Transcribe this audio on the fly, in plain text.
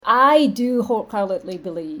I do wholeheartedly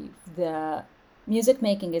believe that music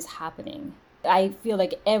making is happening. I feel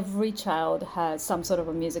like every child has some sort of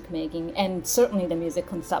a music making, and certainly the music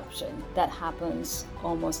consumption that happens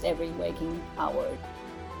almost every waking hour.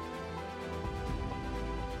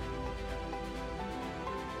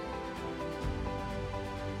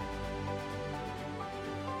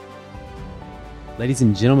 Ladies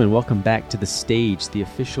and gentlemen, welcome back to The Stage, the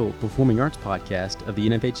official performing arts podcast of the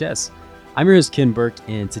NFHS. I'm your host, Ken Burke,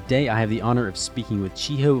 and today I have the honor of speaking with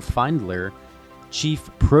Chiho Feindler, Chief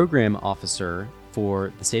Program Officer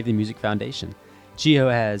for the Save the Music Foundation. Chiho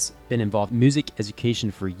has been involved in music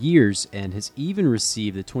education for years and has even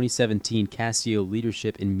received the 2017 Casio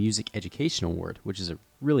Leadership in Music Education Award, which is a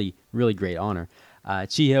really, really great honor.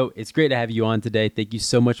 Chiho, it's great to have you on today. Thank you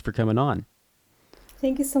so much for coming on.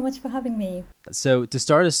 Thank you so much for having me. So to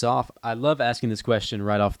start us off, I love asking this question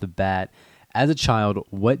right off the bat. As a child,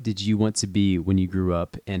 what did you want to be when you grew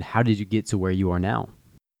up, and how did you get to where you are now?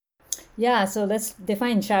 Yeah, so let's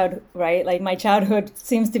define childhood, right? Like my childhood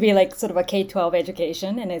seems to be like sort of a K-12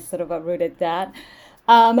 education, and it's sort of a rooted that.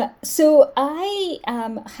 So I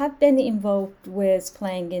have been involved with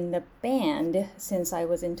playing in the band since I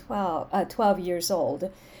was 12 years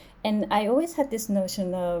old. And I always had this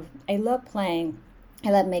notion of, I love playing, I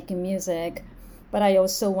love making music, but I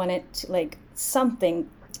also wanted something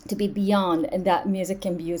to be beyond, and that music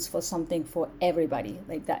can be used for something for everybody,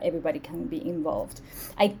 like that everybody can be involved.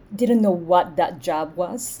 I didn't know what that job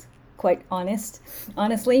was, quite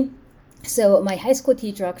honestly. So my high school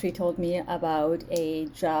teacher actually told me about a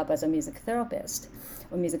job as a music therapist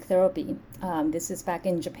or music therapy. This is back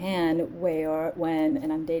in Japan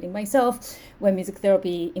and I'm dating myself, when music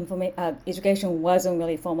therapy education wasn't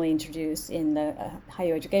really formally introduced in the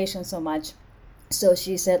higher education so much. So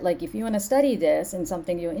she said, if you want to study this and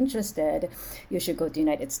something you're interested, you should go to the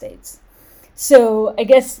United States. So I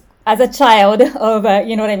guess as a child of,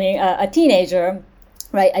 a teenager,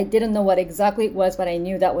 right, I didn't know what exactly it was, but I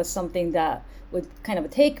knew that was something that would kind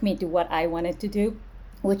of take me to what I wanted to do,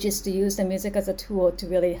 which is to use the music as a tool to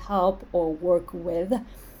really help or work with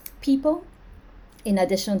people, in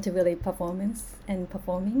addition to really performance and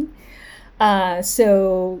performing.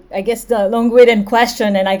 So I guess the long-winded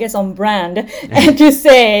question, and I guess on brand, and to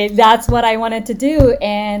say that's what I wanted to do.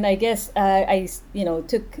 And I guess I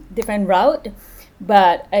took different route,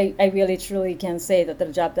 but I really truly can say that the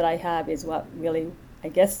job that I have is what really, I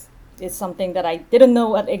guess, is something that I didn't know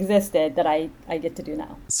what existed that I get to do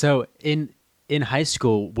now. So in high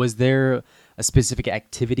school, was there a specific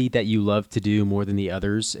activity that you loved to do more than the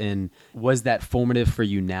others? And was that formative for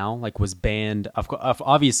you now? Was band,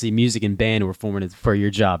 obviously music and band were formative for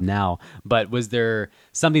your job now, but was there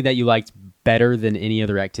something that you liked better than any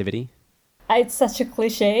other activity? It's such a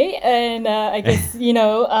cliche, and I guess,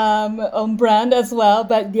 on brand as well.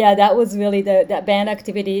 But yeah, that was really that band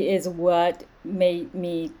activity is what made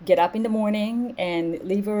me get up in the morning and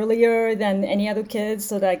leave earlier than any other kids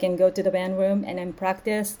so that I can go to the band room and then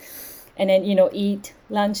practice, and then, eat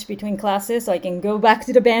lunch between classes so I can go back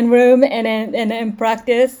to the band room and then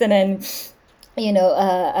practice, and then,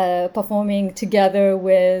 performing together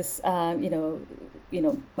with,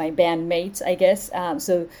 my bandmates, I guess.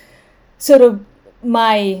 So sort of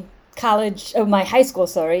my high school,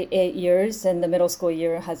 8 years, and the middle school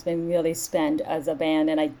year has been really spent as a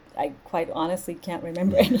band, and I quite honestly can't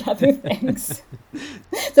remember any other things.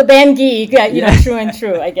 So band geek, true and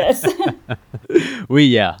true, I guess.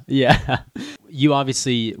 Yeah. You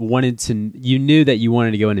obviously you knew that you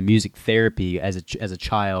wanted to go into music therapy as a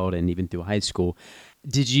child and even through high school.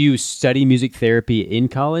 Did you study music therapy in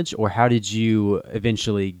college, or how did you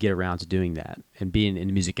eventually get around to doing that and being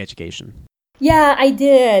in music education? Yeah, I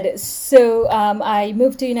did. So I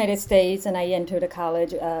moved to the United States and I entered a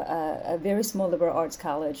college, a very small liberal arts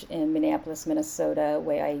college in Minneapolis, Minnesota,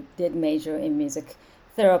 where I did major in music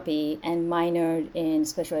therapy and minored in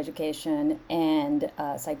special education and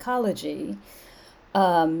psychology.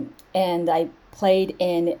 And I played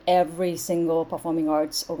in every single performing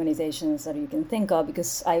arts organizations that you can think of,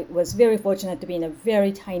 because I was very fortunate to be in a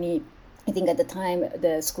very tiny, I think at the time,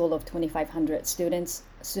 the school of 2,500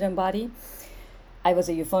 student body. I was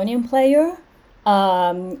a euphonium player,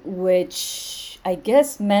 which I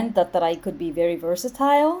guess meant that I could be very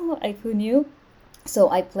versatile. Who knew?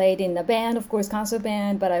 So I played in the band, of course, concert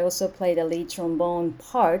band, but I also played the lead trombone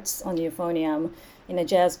parts on euphonium in a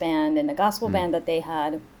jazz band and a gospel band that they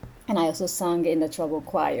had. And I also sung in the treble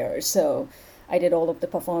choir. So I did all of the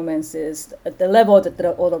performances at the level that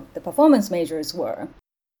all of the performance majors were.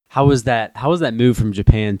 How was that move from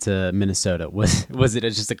Japan to Minnesota? Was it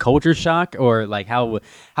just a culture shock, or like how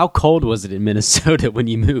cold was it in Minnesota when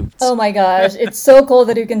you moved? Oh my gosh, it's so cold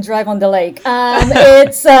that you can drive on the lake.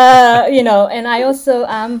 It's and I also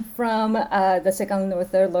am from the second or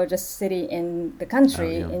third largest city in the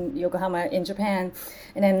country, in Yokohama, in Japan,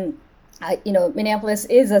 and then Minneapolis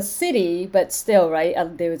is a city, but still, right?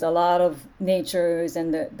 There's a lot of natures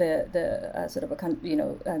and the sort of a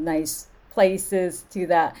nice places to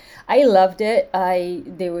that. I loved it.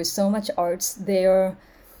 There was so much arts there.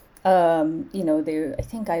 There, I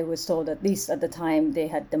think I was told, at least at the time, they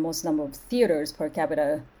had the most number of theaters per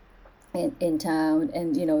capita in town,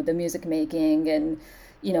 and the music making, and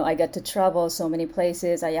I got to travel so many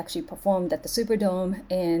places. I actually performed at the Superdome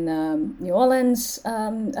in New Orleans,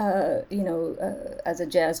 as a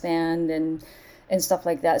jazz band and stuff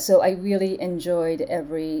like that. So I really enjoyed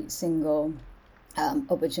every single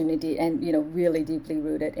opportunity, and really deeply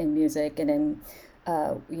rooted in music, and then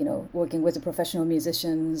working with the professional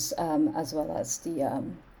musicians, as well as the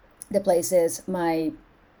places. My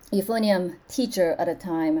euphonium teacher at the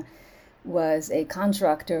time was a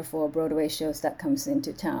contractor for Broadway shows that comes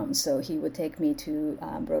into town, so he would take me to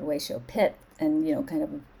Broadway show pit, and kind of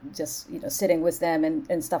just sitting with them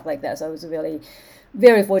and stuff like that. So I was really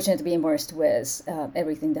very fortunate to be immersed with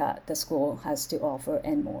everything that the school has to offer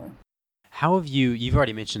and more. How have you've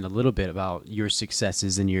already mentioned a little bit about your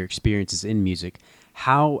successes and your experiences in music.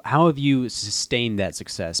 How have you sustained that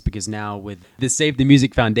success? Because now with the Save the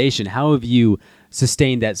Music Foundation, how have you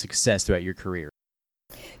sustained that success throughout your career?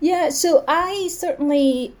 Yeah, so I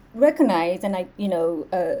certainly recognize and I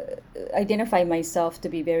identify myself to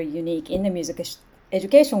be very unique in the music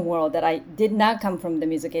education world, that I did not come from the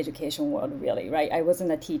music education world, really, right? I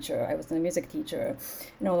wasn't a teacher. I wasn't a music teacher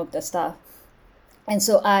and all of that stuff. And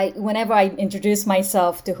so whenever I introduce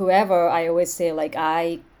myself to whoever, I always say, like,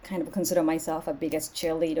 I kind of consider myself a biggest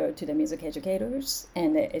cheerleader to the music educators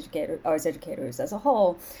and the arts educators as a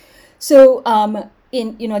whole. So,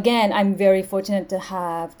 again, I'm very fortunate to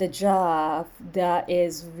have the job that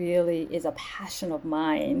is a passion of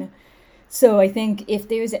mine. So I think if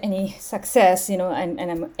there's any success, and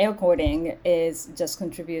I'm air quoting, is just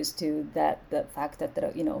contributes to the fact that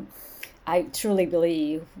I truly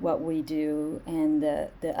believe what we do, and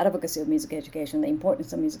the advocacy of music education, the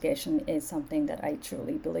importance of music education, is something that I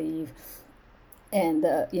truly believe. And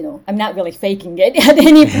I'm not really faking it at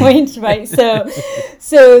any point, right?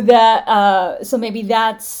 So maybe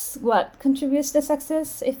that's what contributes to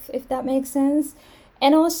success, if that makes sense.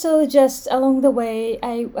 And also, just along the way,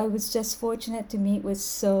 I was just fortunate to meet with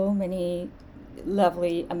so many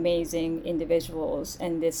lovely, amazing individuals,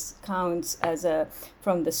 and this counts as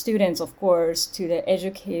from the students, of course, to the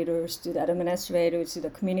educators, to the administrators, to the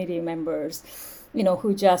community members,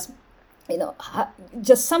 who just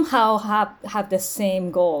just somehow have the same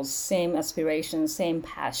goals, same aspirations, same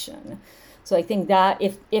passion. So I think that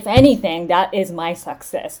if anything, that is my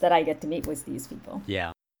success, that I get to meet with these people.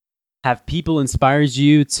 Yeah. Have people inspired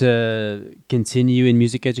you to continue in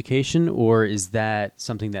music education, or is that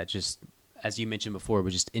something that just, as you mentioned before, it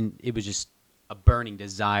was just a burning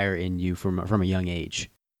desire in you from a young age?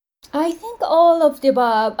 I think all of the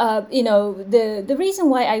above. The reason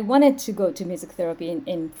why I wanted to go to music therapy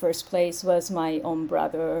in first place was my own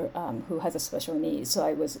brother, who has a special needs. So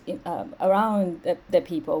I was around the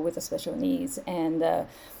people with the special needs, and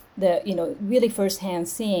really firsthand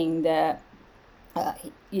seeing that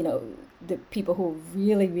the people who are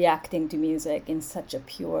really reacting to music in such a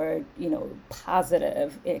pure,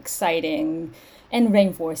 positive, exciting, and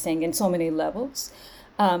reinforcing in so many levels.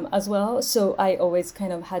 As well. So I always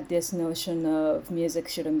kind of had this notion of music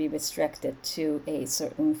shouldn't be restricted to a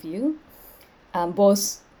certain few,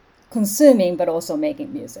 both consuming but also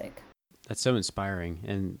making music. That's so inspiring,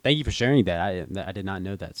 and thank you for sharing that. I did not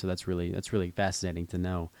know that, so that's really fascinating to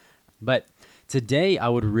know. But today I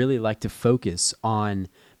would really like to focus on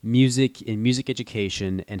music and music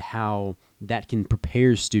education and how that can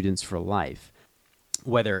prepare students for life,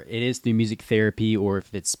 whether it is through music therapy or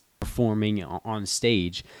if it's performing on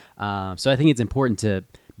stage. So I think it's important to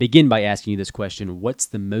begin by asking you this question: what's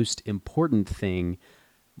the most important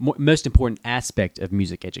aspect of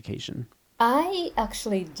music education? I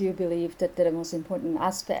actually do believe that the most important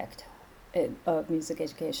aspect of music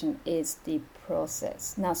education is the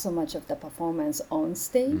process, not so much of the performance on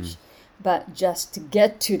stage, but just to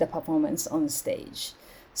get to the performance on stage.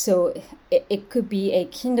 So it could be a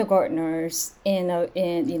kindergartners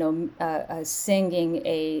singing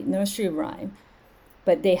a nursery rhyme,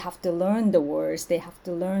 but they have to learn the words, they have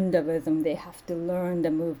to learn the rhythm, they have to learn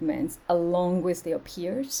the movements along with their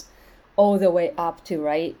peers, all the way up to,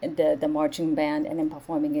 right, the marching band and then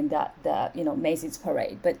performing in the Macy's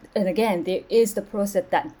parade. But and again, there is the process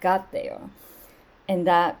that got there, and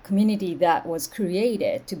that community that was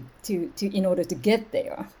created to in order to get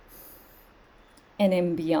there, and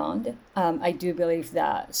then beyond. I do believe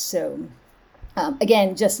that. So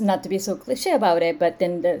again, just not to be so cliche about it, but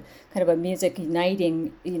then the kind of a music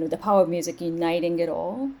uniting, the power of music uniting it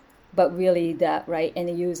all, but really that, right,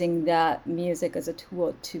 and using that music as a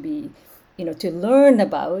tool to be, to learn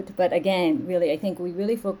about. But again, really, I think we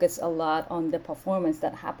really focus a lot on the performance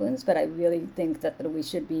that happens, but I really think that we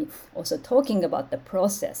should be also talking about the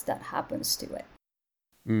process that happens to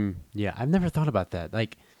it. Yeah, I've never thought about that.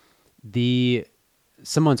 Like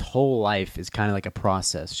someone's whole life is kind of like a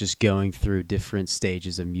process, just going through different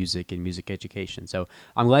stages of music and music education. So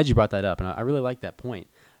I'm glad you brought that up, and I really like that point.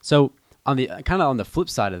 So on the flip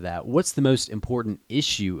side of that, what's the most important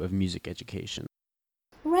issue of music education?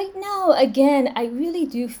 Right now, again, I really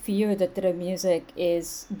do fear that the music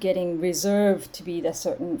is getting reserved to be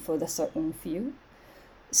for the certain few.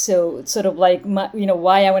 So it's sort of like,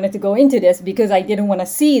 why I wanted to go into this, because I didn't want to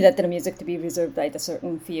see that the music to be reserved by the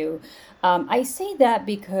certain few. I say that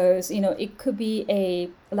because, it could be a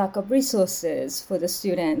lack of resources for the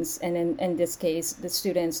students. And in this case, the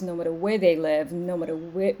students, no matter where they live, no matter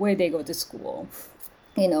where they go to school,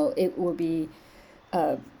 it will be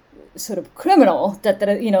sort of criminal that,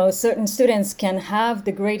 certain students can have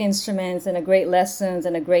the great instruments and the great lessons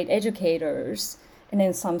and the great educators, and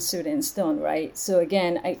then some students don't, right? So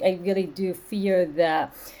again, I really do fear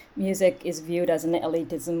that music is viewed as an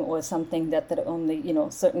elitism or something that only,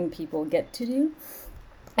 certain people get to do.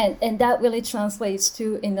 And that really translates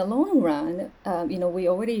to, in the long run, we're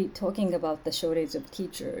already talking about the shortage of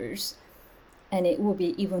teachers. And it will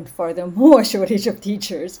be even further more shortage of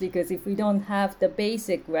teachers, because if we don't have the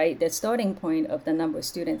basic, right, the starting point of the number of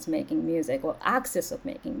students making music or access of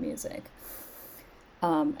making music,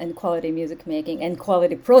 and quality music making and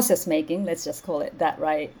quality process making, let's just call it that,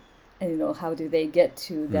 right? And how do they get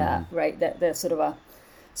to that, right? That sort of a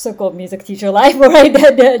circle of music teacher life, right?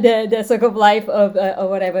 The circle of life of or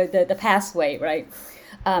whatever, the pathway, right?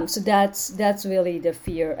 So that's really the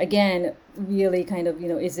fear. Again, really kind of,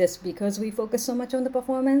 is this because we focus so much on the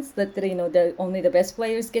performance that only the best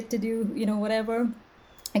players get to do, whatever?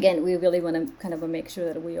 Again, we really want to kind of make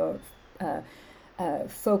sure that we are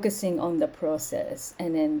focusing on the process,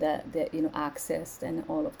 and then the access and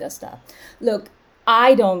all of that stuff. Look,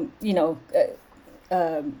 I don't,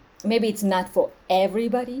 maybe it's not for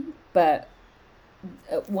everybody, but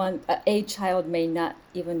a child may not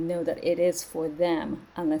even know that it is for them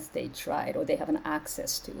unless they tried or they have an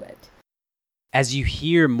access to it. As you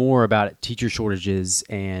hear more about teacher shortages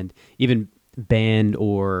and even band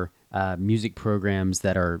or music programs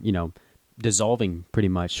that are, dissolving pretty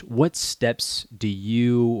much, what steps do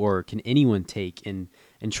you or can anyone take in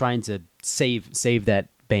trying to save that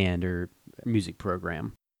band or music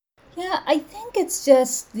program? Yeah, I think it's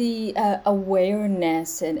just the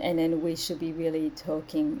awareness, and then we should be really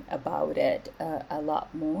talking about it a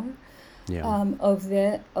lot more. Yeah. Of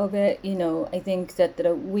it, I think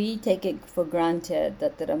that we take it for granted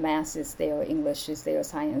that the math is there, English is there,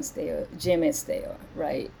 science there, gym is there,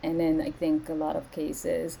 right? And then I think a lot of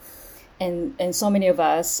cases, and so many of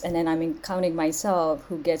us, and then I'm counting myself,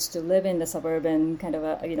 who gets to live in the suburban kind of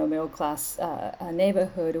a middle class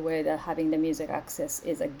neighborhood where having the music access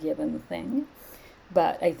is a given thing.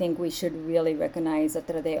 But I think we should really recognize that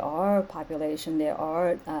there are population, there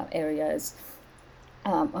are areas,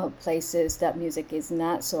 places that music is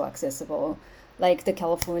not so accessible. Like the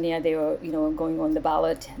California, they were, going on the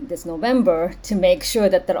ballot this November to make sure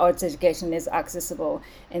that the arts education is accessible.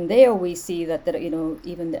 And there we see that,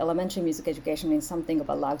 even the elementary music education is something of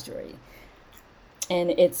a luxury. And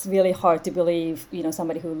it's really hard to believe,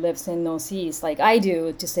 somebody who lives in Northeast like I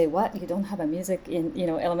do, to say, what, you don't have a music in,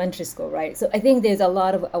 elementary school, right? So I think there's a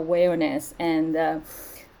lot of awareness and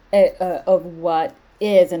of what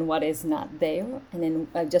is and what is not there, and then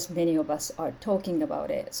just many of us are talking about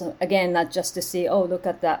it. So again, not just to see, oh, look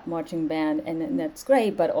at that marching band and that's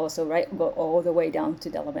great, but also, right, go all the way down to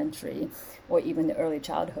the elementary or even the early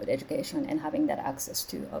childhood education and having that access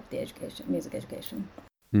to of the education, music education.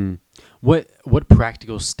 What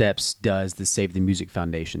practical steps does the Save the Music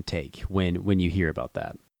Foundation take when you hear about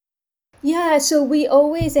that? Yeah, so we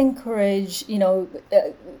always encourage,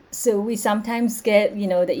 so we sometimes get,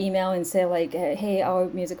 the email and say like, hey, our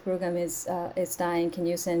music program is dying. Can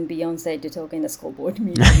you send Beyonce to talk in the school board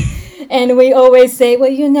meeting? And we always say,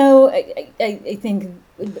 well, I think,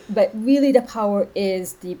 but really the power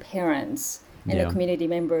is the parents and the community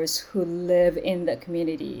members who live in the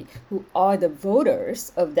community, who are the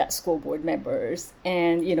voters of that school board members,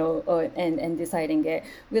 and and deciding it,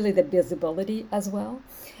 really the visibility as well.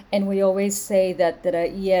 And we always say that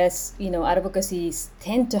yes, advocacies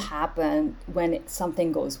tend to happen when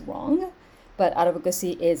something goes wrong, but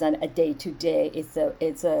advocacy is a day to day. It's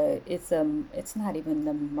not even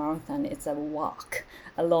a marathon. It's a walk,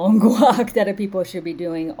 a long walk that people should be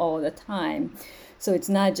doing all the time. So it's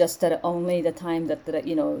not just that only the time that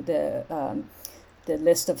the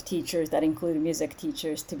list of teachers that include music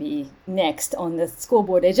teachers to be next on the school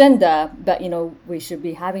board agenda, but we should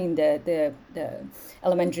be having the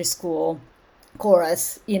elementary school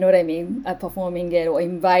chorus, what I mean, performing it, or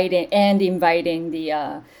inviting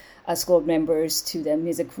the school members to the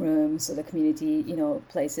music rooms or the community,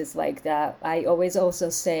 places like that. I always also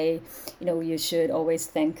say, you should always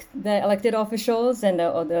thank the elected officials and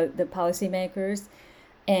the policymakers,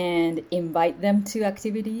 and invite them to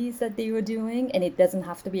activities that they were doing. And it doesn't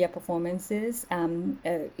have to be a performances,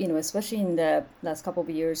 especially in the last couple of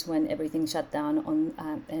years when everything shut down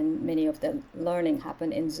and many of the learning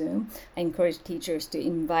happened in Zoom. I encourage teachers to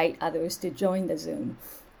invite others to join the Zoom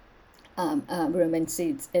room and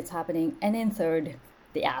see it's happening. And then third,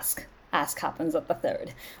 the ask happens at the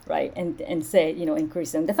third, right? And say,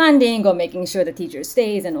 increasing the funding or making sure the teacher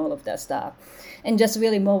stays and all of that stuff. And just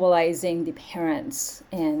really mobilizing the parents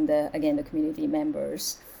and, again, the community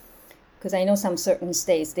members. Because I know some certain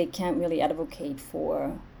states, they can't really advocate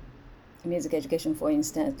for music education, for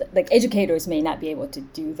instance. Like educators may not be able to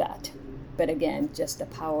do that. But again, just the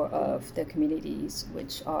power of the communities,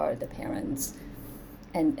 which are the parents,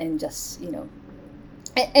 and just,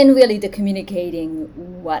 and really the communicating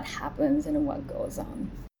what happens and what goes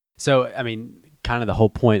on. So, I mean, kind of the whole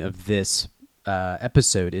point of this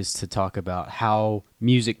episode is to talk about how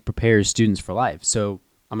music prepares students for life. So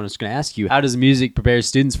I'm just going to ask you, how does music prepare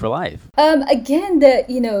students for life? Again,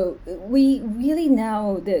 we really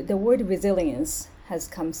now, the word resilience has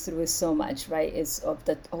come through so much, right? It's of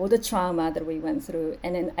all the trauma that we went through.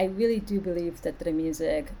 And then I really do believe that the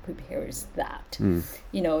music prepares that.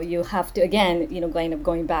 You have to, again,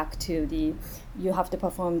 going back to you have to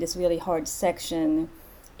perform this really hard section.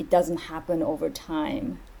 It doesn't happen over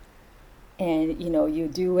time. And, you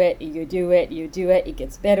do it, it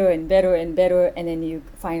gets better and better and better, and then you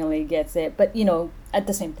finally get it. But, at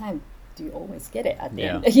the same time, do you always get it at the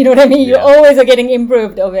end? You know what I mean? You always are getting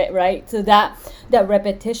improved of it, right? So that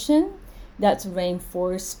repetition, that's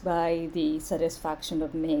reinforced by the satisfaction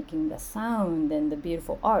of making the sound and the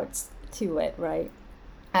beautiful arts to it, right?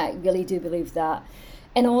 I really do believe that.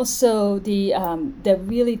 And also the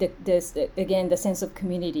sense of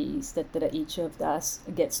communities that each of us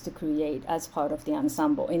gets to create as part of the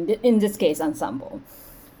ensemble. In this case, ensemble.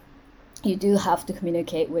 You do have to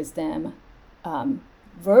communicate with them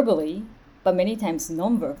verbally, but many times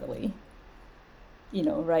non-verbally.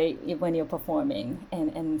 Right, when you're performing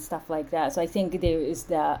and stuff like that. So I think there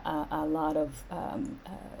is a lot of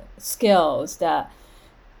skills that,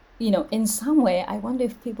 in some way, I wonder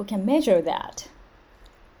if people can measure that.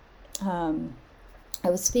 I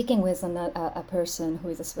was speaking with a person who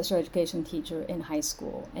is a special education teacher in high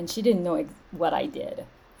school, and she didn't know what I did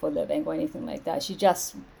for a living or anything like that. She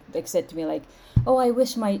just said to me oh, I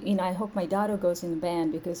wish I hope my daughter goes in the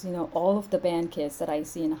band because, all of the band kids that I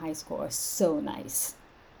see in high school are so nice.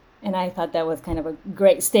 And I thought that was kind of a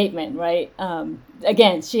great statement, right?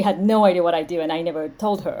 Again, she had no idea what I do, and I never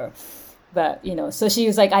told her. But, so she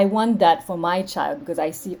was like, I want that for my child because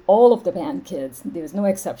I see all of the band kids, there's no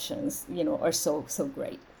exceptions, are so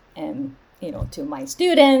great. And, to my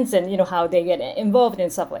students and, how they get involved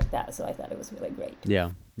and stuff like that. So I thought it was really great.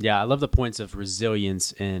 Yeah. Yeah. I love the points of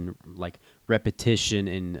resilience and repetition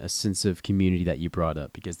and a sense of community that you brought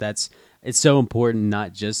up, because it's so important,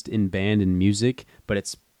 not just in band and music, but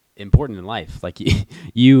it's important in life.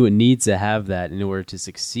 You need to have that in order to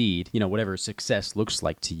succeed, whatever success looks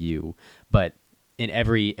like to you. But in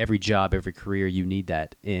every job, every career, you need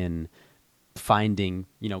that in finding,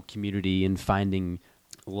 community and finding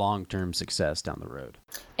long-term success down the road.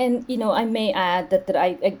 And, I may add that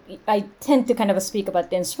I tend to kind of speak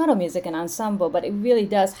about the instrumental music and ensemble, but it really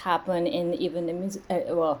does happen in even the music, I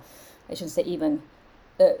shouldn't say even,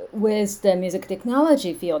 with the music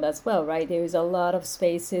technology field as well, right? There's a lot of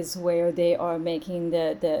spaces where they are making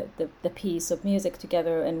the piece of music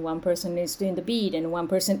together, and one person is doing the beat and one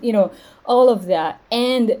person, all of that,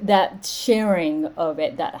 and that sharing of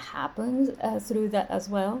it that happens through that as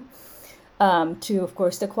well. To, of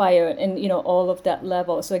course, the choir and, all of that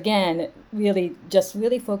level. So again, really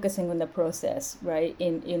focusing on the process, right?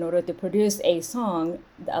 In order to produce a song,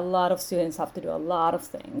 a lot of students have to do a lot of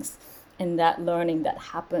things. and that learning that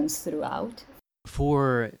happens throughout.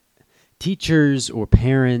 For teachers or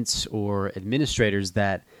parents or administrators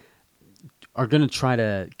that are going to try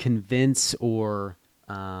to convince or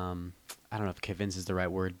I don't know if convince is the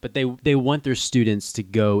right word, but they want their students to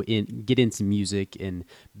get into music and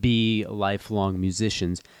be lifelong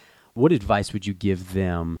musicians. What advice would you give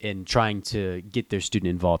them in trying to get their student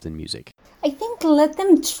involved in music? I think let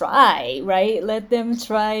them try, right? Let them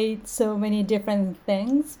try so many different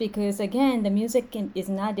things because, again, the music is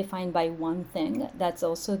not defined by one thing. That's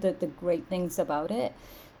also the great things about it.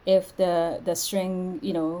 If the string,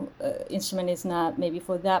 instrument is not maybe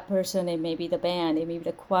for that person, it may be the band, it may be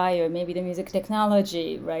the choir, maybe the music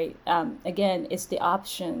technology, right? Again, it's the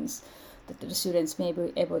options that the students may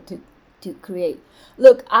be able to create.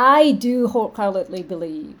 Look, I do wholeheartedly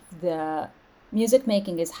believe that music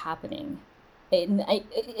making is happening. And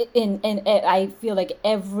I feel like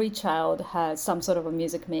every child has some sort of a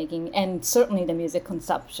music making, and certainly the music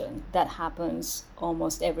consumption that happens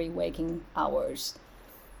almost every waking hours.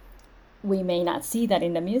 We may not see that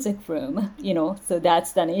in the music room, so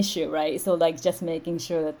that's an issue, right? So like just making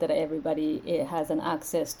sure that everybody has an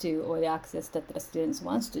access to, or the access that the students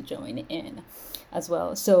wants to join in as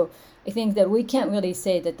well. So I think that we can't really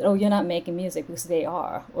say that, oh, you're not making music because they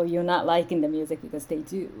are, or you're not liking the music because they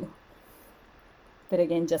do. But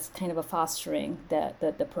again, just kind of a fostering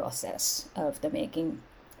the process of the making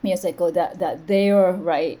music, or that their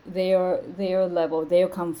level, their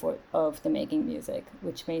comfort of the making music,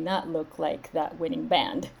 which may not look like that winning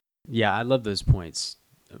band. Yeah, I love those points.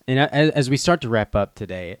 And as we start to wrap up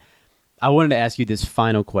today, I wanted to ask you this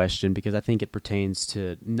final question because I think it pertains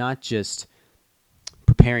to not just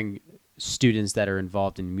preparing students that are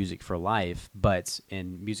involved in music for life, but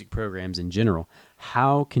in music programs in general.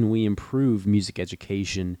 How can we improve music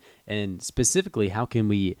education, and specifically, how can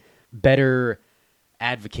we better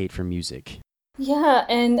advocate for music? Yeah,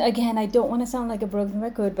 and again, I don't want to sound like a broken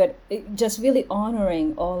record, but just really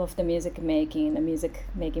honoring all of the music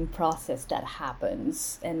making process that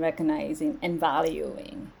happens, and recognizing and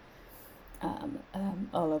valuing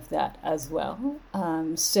all of that as well.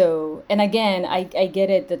 So, and again, I get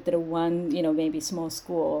it that the one, maybe small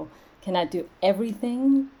school cannot do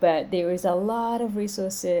everything, but there is a lot of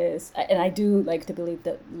resources, and I do like to believe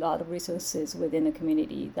that a lot of resources within the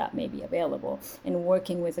community that may be available. And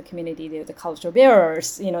working with the community, there's the cultural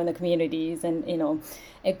bearers, in the communities, and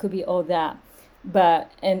it could be all that.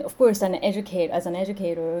 But, and of course, as an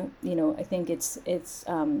educator, I think it's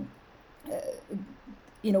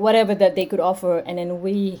whatever that they could offer, and then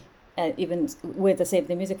we, even with the Save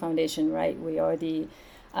the Music Foundation, right, we are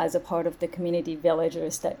as a part of the community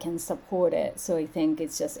villagers that can support it. So I think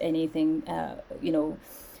it's just anything,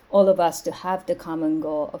 all of us to have the common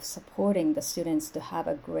goal of supporting the students to have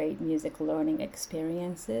a great music learning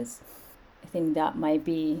experiences. I think that might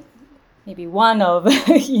be maybe one of,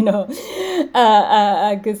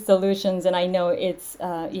 good solutions. And I know it's,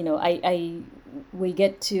 we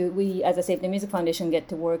as a Save the Music Foundation get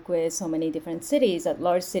to work with so many different cities, at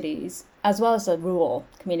large cities, as well as the rural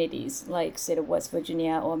communities like state of West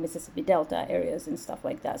Virginia or Mississippi Delta areas and stuff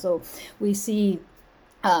like that. So we see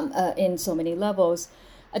in so many levels.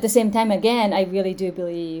 At the same time, again, I really do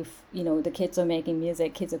believe, the kids are making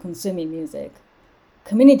music, kids are consuming music.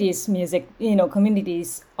 Communities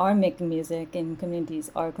are making music, and communities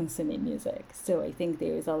are consuming music. So I think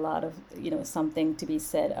there is a lot of, something to be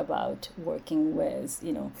said about working with,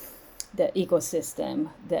 the ecosystem,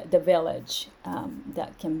 the village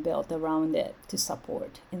that can build around it to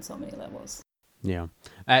support in so many levels. Yeah.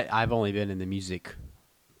 I've only been in the music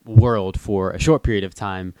world for a short period of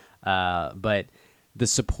time, but the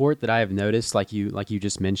support that I have noticed, like you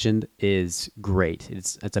just mentioned, is great.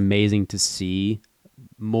 It's amazing to see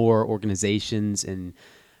more organizations and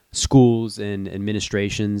schools and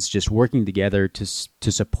administrations just working together to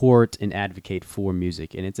support and advocate for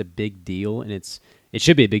music, and it's a big deal, and it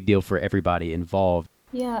should be a big deal for everybody involved.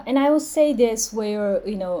 Yeah, and I will say this, where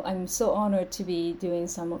I'm so honored to be doing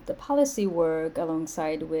some of the policy work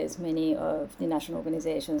alongside with many of the national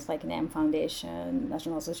organizations like NAM Foundation,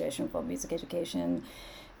 National Association for Music Education.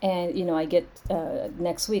 And, I get,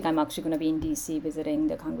 next week, I'm actually going to be in D.C. visiting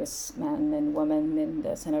the congressmen and women and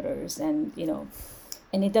the senators. And,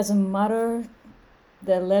 and it doesn't matter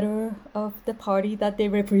the letter of the party that they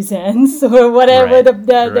represent or whatever, right,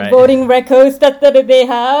 the voting records that they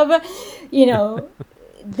have,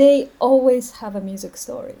 they always have a music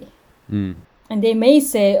story. Mm. And they may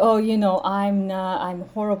say, oh, I'm a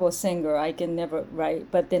horrible singer, I can never write,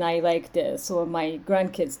 but then I like this, or my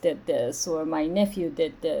grandkids did this, or my nephew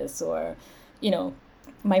did this, or,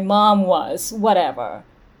 my mom was, whatever.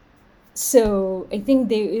 So I think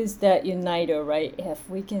there is that uniter, right? If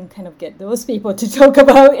we can kind of get those people to talk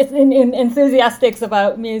about enthusiastics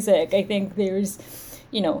about music, I think there's,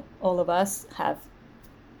 all of us have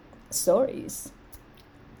stories.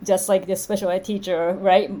 Just like this special ed teacher,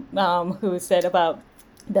 right? Who said about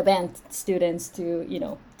the band students to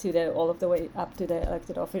the all of the way up to the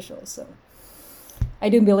elected officials. So I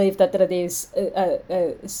do believe that there is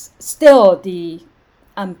still the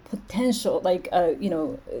potential, like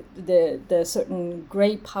the certain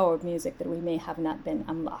great power of music that we may have not been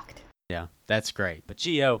unlocked. Yeah, that's great. But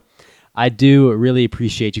Chiho, I do really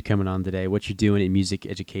appreciate you coming on today. What you're doing in music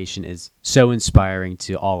education is so inspiring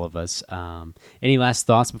to all of us. Any last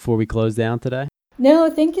thoughts before we close down today?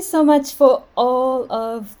 No, thank you so much for all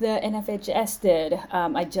of the NFHS did.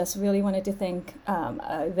 I just really wanted to thank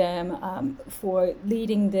them for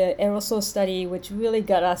leading the aerosol study, which really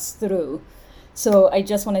got us through. So I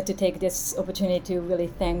just wanted to take this opportunity to really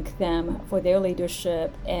thank them for their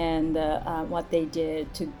leadership and what they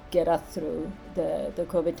did to get us through the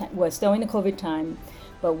COVID time. We're still in the COVID time,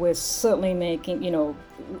 but we're certainly making,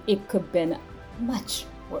 it could have been much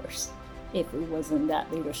worse if it wasn't that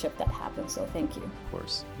leadership that happened. So thank you. Of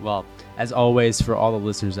course. Well, as always, for all the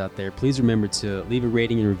listeners out there, please remember to leave a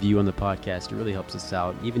rating and review on the podcast. It really helps us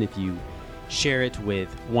out. Even if you share it with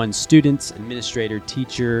one student, administrator,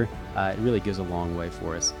 teacher, it really goes a long way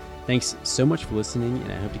for us. Thanks so much for listening,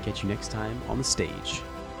 and I hope to catch you next time on the stage.